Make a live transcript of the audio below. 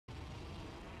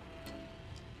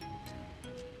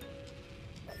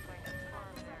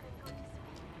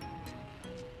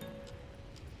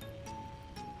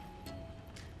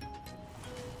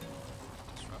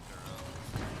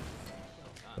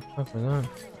Fuck was that?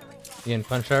 You getting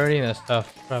punched already? That's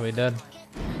tough. Probably dead.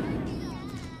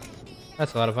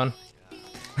 That's a lot of fun.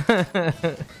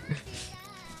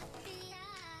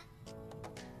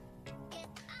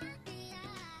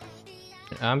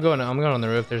 I'm going on the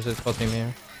roof. There's this whole team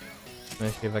here. Let me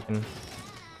see if I can.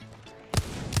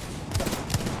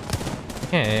 I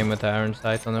can't aim with the iron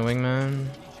sights on the wingman,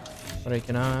 but I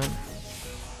cannot.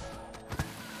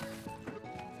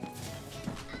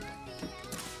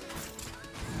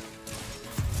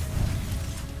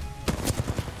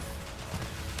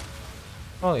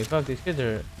 Holy fuck, these kids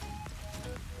are.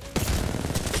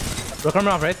 Broke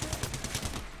armor off, right?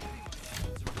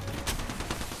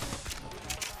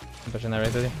 I'm pushing that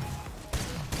right with you.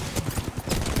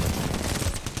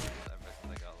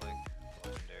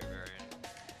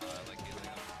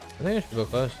 I think I should go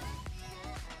close.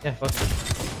 Yeah, fuck.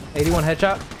 81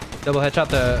 headshot. Double headshot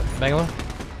the Bangalore.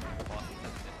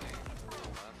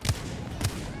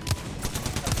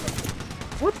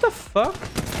 What the fuck?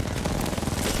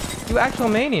 You actual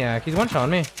maniac. He's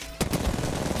one-shotting me.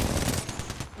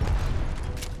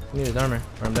 I need his armor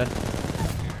or I'm dead.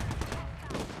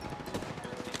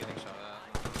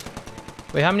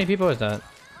 Wait, how many people is that?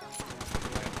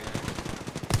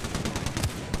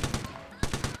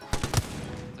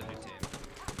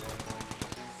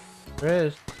 There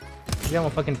is. You got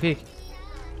one fucking peek.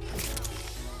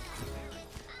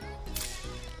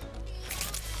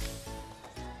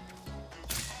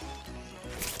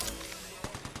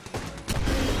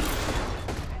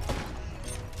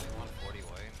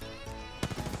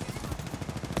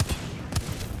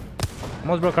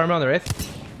 Almost broke armor on the wraith.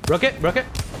 Broke it, broke it.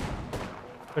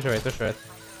 Push the wraith, push the wraith.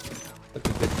 Look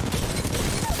at this.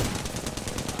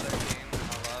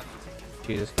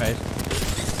 Jesus Christ.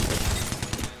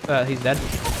 He's dead.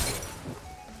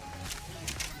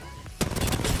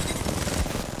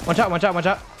 One shot, one shot, one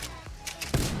shot.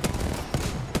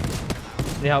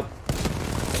 Need help.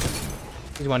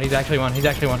 He's one, he's actually one, he's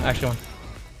actually one, actually one.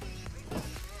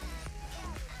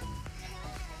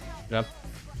 Good job.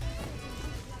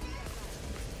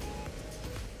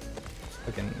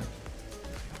 Fucking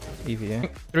EVA.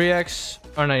 3x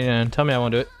R99. Tell me I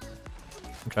won't do it.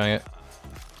 I'm trying it.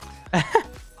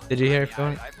 Did you hear?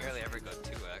 Yeah, I barely ever go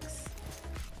 2x.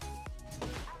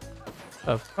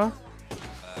 Oh fuck?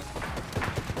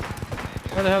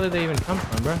 Where the hell did they even come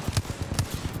from, bro?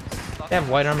 They have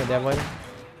white armor. They have white armor.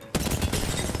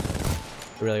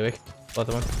 They're really weak. Both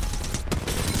of them.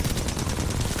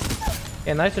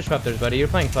 Yeah, nice disruptors, buddy. You're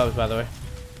playing clubs, by the way.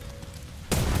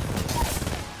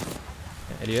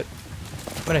 Yeah, idiot.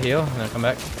 I'm gonna heal and then come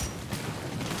back.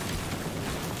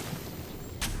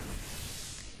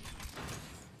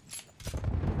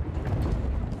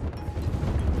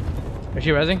 Is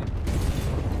she rezzing?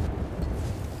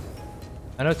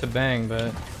 I know it's a bang,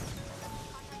 but...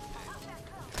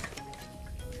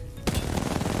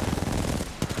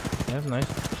 Yeah, nice.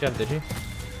 She have digi.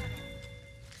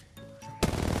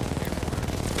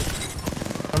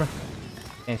 Come on.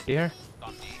 Can't see her?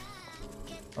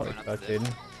 Holy fuck, dude.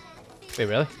 Wait,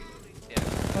 really? Yeah.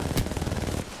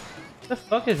 What the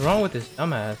fuck is wrong with this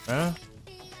dumbass, bro?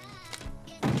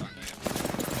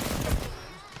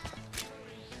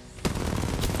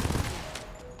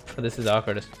 Oh, this is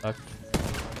awkward as fuck.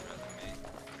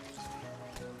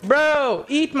 Bro,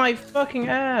 eat my fucking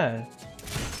ass.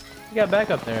 You got back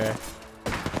up there.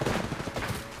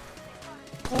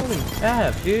 Holy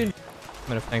crap, dude. I'm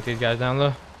gonna flank these guys down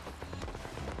low.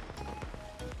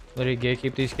 Literally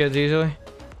gatekeep these kids easily.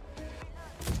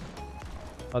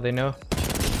 Oh, they know.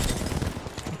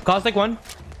 Caustic one.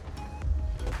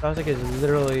 Caustic is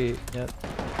literally, yep.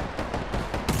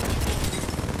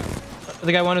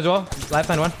 The guy one as well.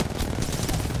 Lifeline one.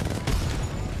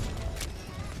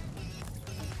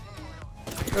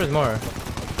 There's more.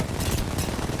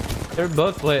 They're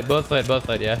both flayed, both flayed, both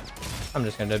flayed, yeah. I'm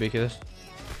just gonna WQ this.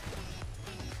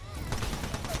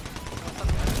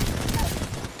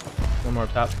 One more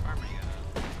up top.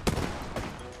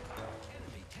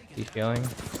 He's scaling.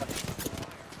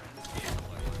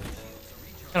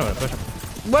 I don't want to push him.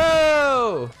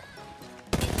 Whoa!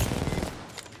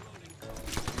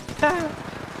 I'm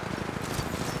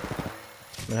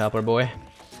gonna help our boy.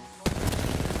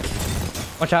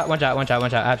 One shot, one shot, one shot, one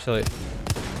shot. Absolute.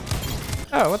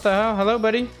 Oh, what the hell? Hello,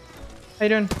 buddy. How you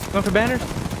doing? Going for banners?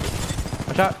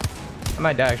 One shot. I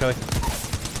might die, actually.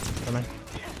 Come on.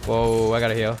 Whoa, I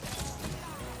gotta heal.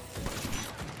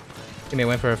 Give me a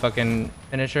win for a fucking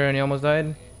finisher and he almost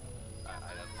died. I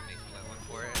went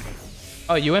for it.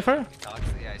 Oh, you went for it?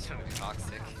 Toxic? Yeah, I just want to be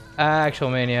toxic.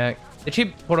 Actual maniac. Did she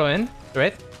portal in?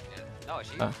 Right? Yeah. No,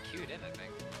 she queued in, I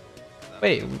think.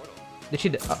 Wait, did she?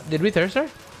 Did we thirst her?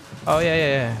 Oh,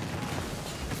 yeah.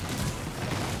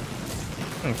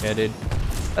 Okay, dude.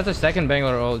 That's the second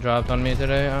Bangalore ult dropped on me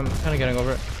today. I'm kind of getting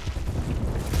over it.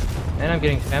 And I'm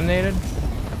getting spamnated.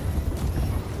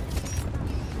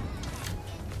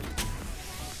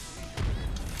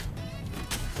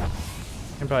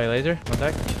 Can probably laser. One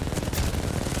sec.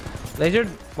 Lasered.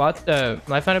 What?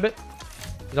 Lifeline a bit.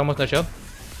 He's almost no shield.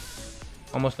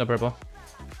 Almost no purple.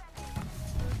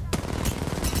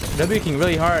 W-king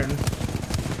really hard.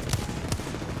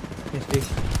 Can't speak.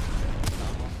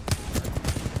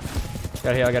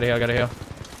 Gotta heal.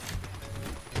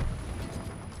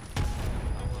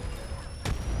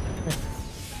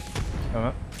 Come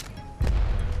up.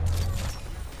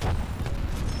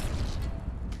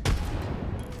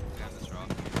 Behind this rock.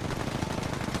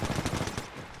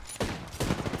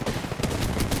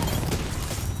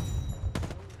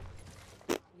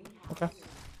 Okay.